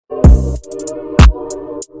What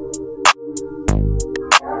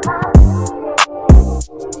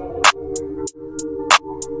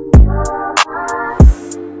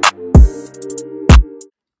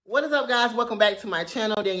is up, guys? Welcome back to my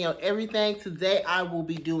channel, Danielle Everything. Today I will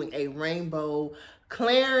be doing a rainbow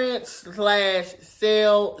clearance slash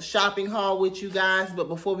sale shopping haul with you guys. But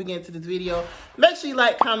before we get into this video, make sure you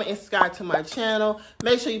like, comment, and subscribe to my channel.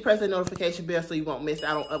 Make sure you press the notification bell so you won't miss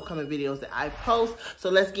out on upcoming videos that I post. So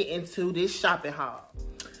let's get into this shopping haul.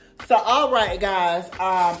 So, all right, guys,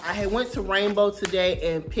 I had went to Rainbow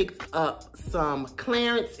today and picked up some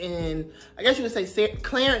clearance and I guess you would say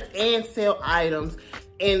clearance and sale items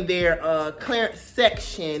in their clearance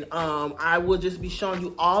section. I will just be showing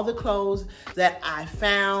you all the clothes that I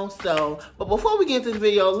found. So, but before we get into this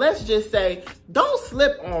video, let's just say, don't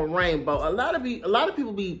slip on Rainbow. A lot of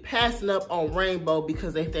people be passing up on Rainbow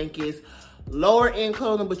because they think it's lower end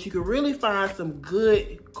clothing, but you can really find some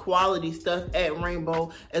good quality stuff at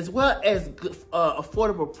Rainbow, as well as good,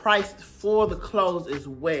 affordable price for the clothes as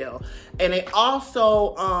well. And they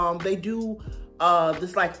also they do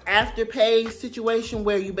this like afterpay situation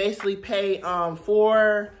where you basically pay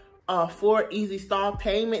four easy install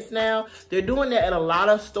payments now. They're doing that at a lot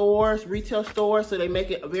of stores, retail stores, so they make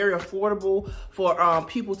it very affordable for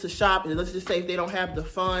people to shop. And let's just say if they don't have the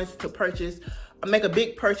funds to purchase, make a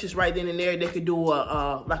big purchase right then and there, they could do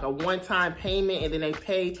like a one-time payment, and then they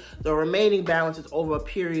pay the remaining balances over a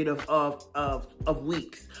period of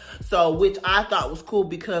weeks. So, which I thought was cool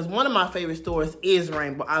because one of my favorite stores is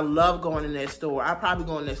Rainbow. I love going in that store. I probably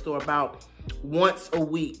go in that store about once a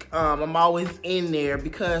week. I'm always in there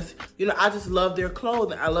because, you know, I just love their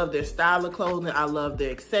clothing. I love their style of clothing. I love their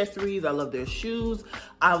accessories. I love their shoes.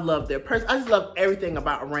 I love their purse. I just love everything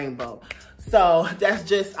about Rainbow. So that's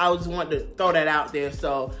just, I just wanted to throw that out there.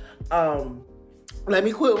 So let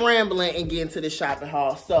me quit rambling and get into the shopping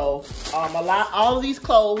haul. So all of these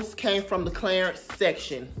clothes came from the clearance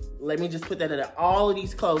section. Let me just put that in there. All of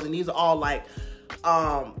these clothes, and these are all like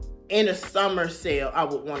in a summer sale, I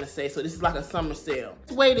would want to say. So this is like a summer sale.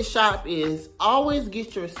 The way to shop is always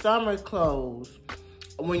get your summer clothes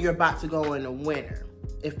when you're about to go in the winter,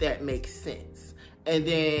 if that makes sense. And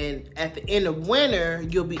then at the end of winter,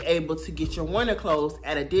 you'll be able to get your winter clothes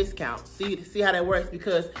at a discount. See how that works?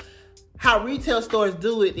 Because how retail stores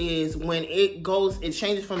do it is when it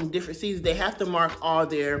changes from different seasons, they have to mark all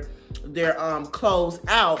their clothes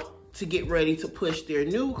out to get ready to push their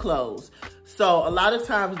new clothes. So a lot of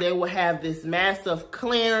times they will have this massive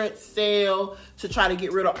clearance sale to try to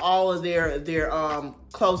get rid of all of their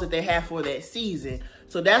clothes that they have for that season.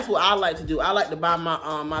 So that's what I like to do. I like to buy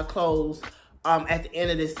my my clothes at the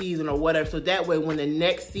end of the season or whatever, so that way when the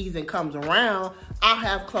next season comes around, I'll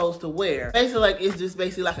have clothes to wear. Basically, like, it's just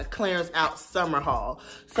basically like a clearance out summer haul.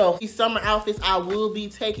 So these summer outfits I will be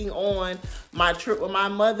taking on my trip with my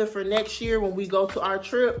mother for next year when we go to our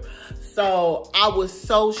trip. So I was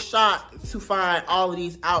so shocked to find all of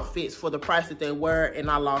these outfits for the price that they were,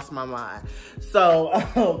 and I lost my mind. So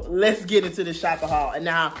let's get into the shopping haul. And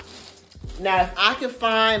now if I can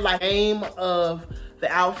find like the name of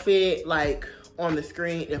the outfit like on the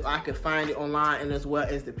screen, if I could find it online, and as well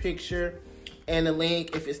as the picture and the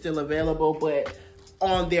link if it's still available. But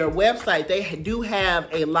on their website, they do have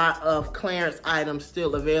a lot of clearance items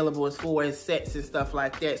still available as far as sets and stuff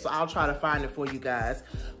like that. So I'll try to find it for you guys.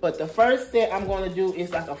 But the first set I'm going to do is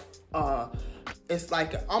like it's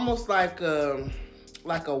like almost like a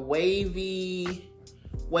wavy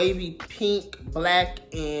pink, black,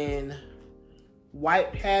 and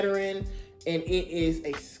white pattern. And it is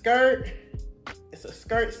a skirt. It's a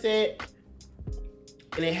skirt set.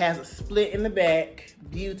 And it has a split in the back.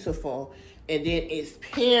 Beautiful. And then it's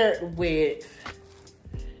paired with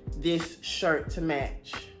this shirt to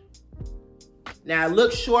match. Now it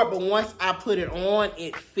looks short, but once I put it on,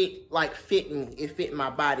 it fit me. It fit my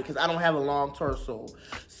body because I don't have a long torso.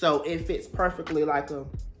 So it fits perfectly like a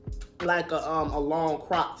long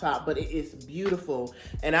crop top, but it is beautiful.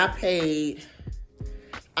 And I paid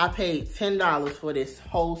 $10 for this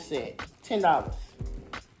whole set. $10.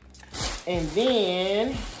 And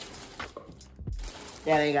then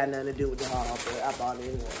that ain't got nothing to do with the haul, but I bought it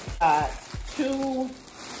anyway. Two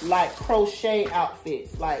like crochet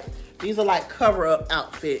outfits. Like these are like cover-up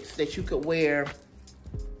outfits that you could wear.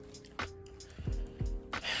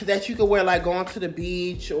 Like going to the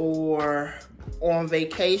beach or on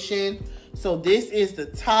vacation. So this is the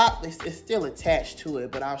top. It's still attached to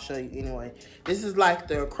it, but I'll show you anyway. This is like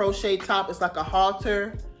the crochet top. It's like a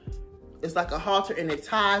halter. It's like a halter, and it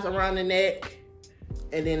ties around the neck,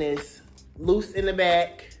 and then it's loose in the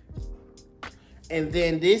back. And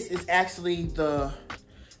then this is actually the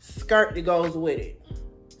skirt that goes with it.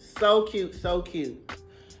 so cute, so cute.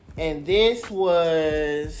 And this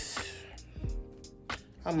was,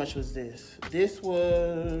 how much was this? This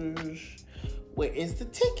was, where is the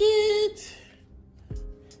ticket?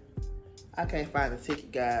 I can't find the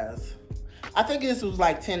ticket, guys. I think this was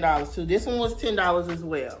like $10 too. This one was $10 as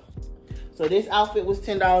well. So this outfit was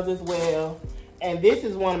 $10 as well. And this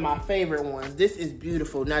is one of my favorite ones. This is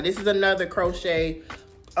beautiful. Now this is another crochet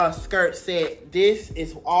skirt set. This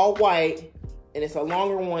is all white and it's a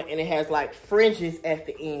longer one and it has like fringes at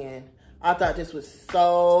the end. I thought this was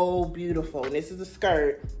so beautiful. And this is the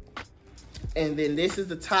skirt. And then this is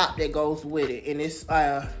the top that goes with it. And it's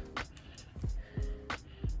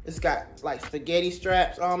got like spaghetti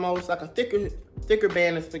straps almost, like a thicker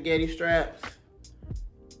band of spaghetti straps.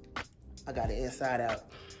 I got it inside out.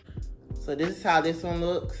 So this is how this one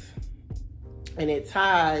looks. And it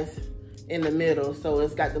ties in the middle. So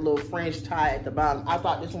it's got the little fringe tie at the bottom. I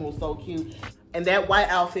thought this one was so cute. And that white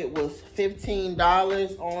outfit was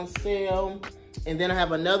 $15 on sale. And then I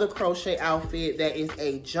have another crochet outfit that is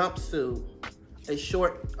a jumpsuit. A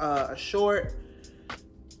short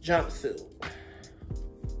jumpsuit.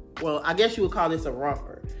 Well, I guess you would call this a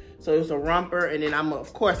romper. So it's a romper, and then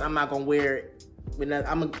of course, I'm not gonna wear it.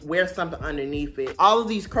 I'm gonna wear something underneath it. All of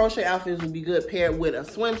these crochet outfits would be good paired with a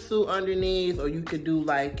swimsuit underneath, or you could do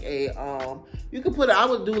like a, I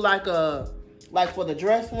would do like for the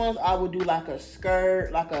dress ones, I would do like a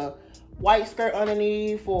skirt, like a white skirt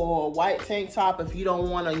underneath, or a white tank top if you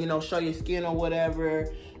don't wanna, show your skin or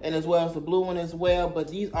whatever, and as well as the blue one as well. But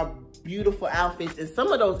these are beautiful outfits, and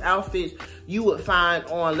some of those outfits you would find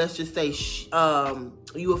on, let's just say,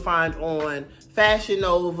 you would find on Fashion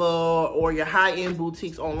Nova or your high-end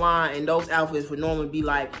boutiques online, and those outfits would normally be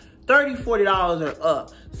like $30, $40 or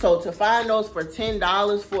up. So to find those for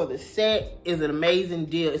 $10 for the set is an amazing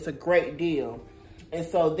deal. It's a great deal. And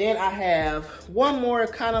so then I have one more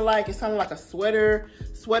it's kind of like a sweater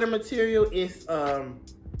material. It's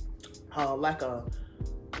like a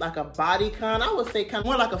bodycon, I would say kind of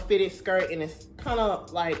more like a fitted skirt, and it's kind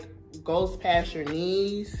of like goes past your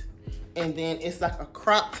knees, and then it's like a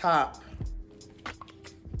crop top.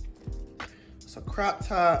 It's a crop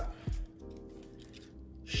top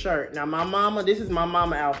shirt. Now my mama, this is my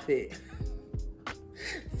mama outfit.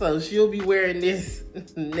 So she'll be wearing this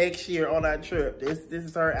next year on our trip. This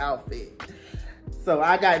is her outfit. So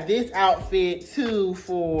I got this outfit too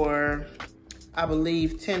for, I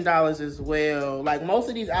believe, $10 as well. Like most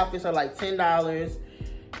of these outfits are like $10.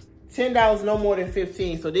 $10, no more than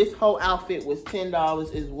 $15. So this whole outfit was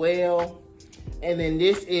 $10 as well. And then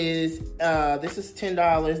this is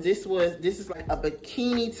 $10. This is like a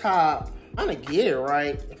bikini top. I'm gonna get it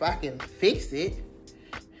right if I can fix it.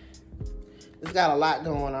 It's got a lot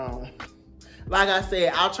going on. Like I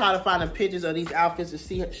said, I'll try to find the pictures of these outfits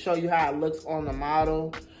to show you how it looks on the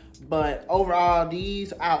model. But overall,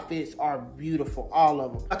 these outfits are beautiful, all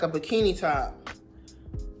of them. Like a bikini top,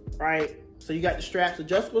 right? So you got the straps,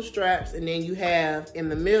 adjustable straps, and then you have in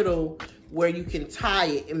the middle where you can tie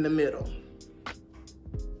it in the middle.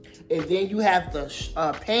 And then you have the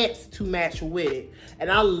pants to match with it.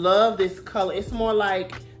 And I love this color. It's more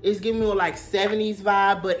like, it's giving me a like 70s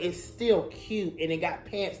vibe, but it's still cute, and it got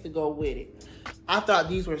pants to go with it. I thought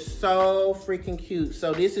these were so freaking cute.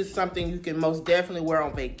 So this is something you can most definitely wear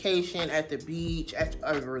on vacation, at the beach, at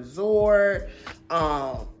a resort.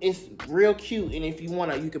 It's real cute. And if you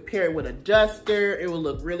want to, you could pair it with a duster. It will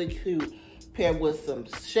look really cute. Paired with some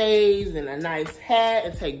shades and a nice hat,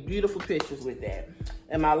 and take beautiful pictures with that.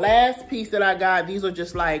 And my last piece that I got, these are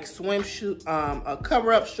just like swimsuit,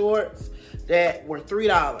 cover-up shorts that were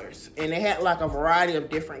 $3. And they had like a variety of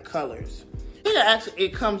different colors. I think actually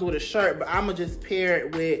it comes with a shirt, but I'm gonna just pair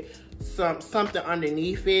it with something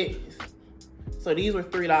underneath it. So these were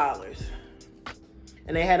 $3.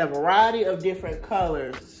 And they had a variety of different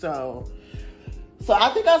colors. So I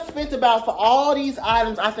think I spent about, for all these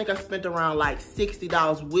items, I think I spent around like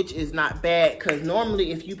 $60, which is not bad, because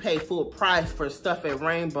normally if you pay full price for stuff at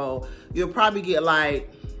Rainbow, you'll probably get like,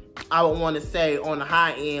 I would want to say on the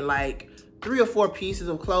high end, like 3 or 4 pieces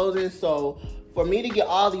of clothing. So for me to get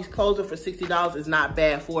all these clothing for $60 is not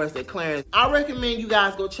bad for us at clearance. I recommend you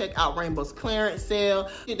guys go check out Rainbow's clearance sale.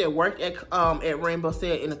 They work at Rainbow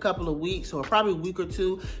sale in a couple of weeks, or probably a week or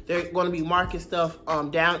two. They're going to be marking stuff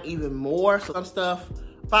down even more. So some stuff,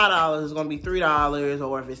 $5 is going to be $3,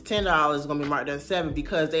 or if it's $10, it's going to be marked down to $7,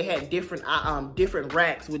 because they had different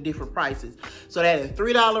racks with different prices. So they had a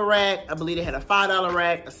 $3 rack. I believe they had a $5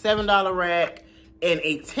 rack, a $7 rack, and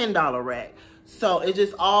a $10 rack. So it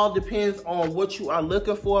just all depends on what you are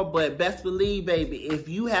looking for. But best believe, baby, if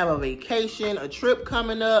you have a vacation, a trip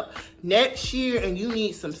coming up next year and you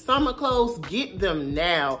need some summer clothes, get them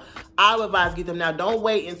now. I would advise get them now. Don't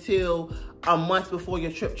wait until a month before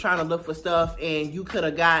your trip trying to look for stuff and you could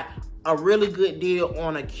have got a really good deal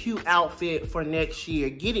on a cute outfit for next year.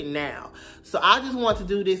 Get it now. So I just want to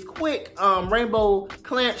do this quick rainbow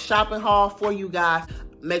clearance shopping haul for you guys.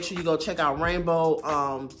 Make sure you go check out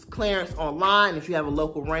Rainbow clearance online. If you have a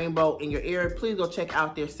local Rainbow in your area, please go check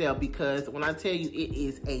out their sale, because when I tell you, it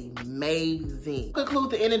is amazing. To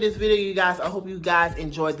conclude the end of this video, you guys, I hope you guys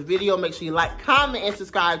enjoyed the video. Make sure you like, comment, and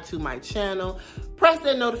subscribe to my channel. Press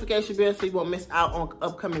that notification bell so you won't miss out on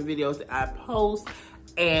upcoming videos that I post.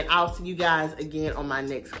 And I'll see you guys again on my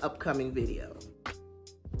next upcoming video.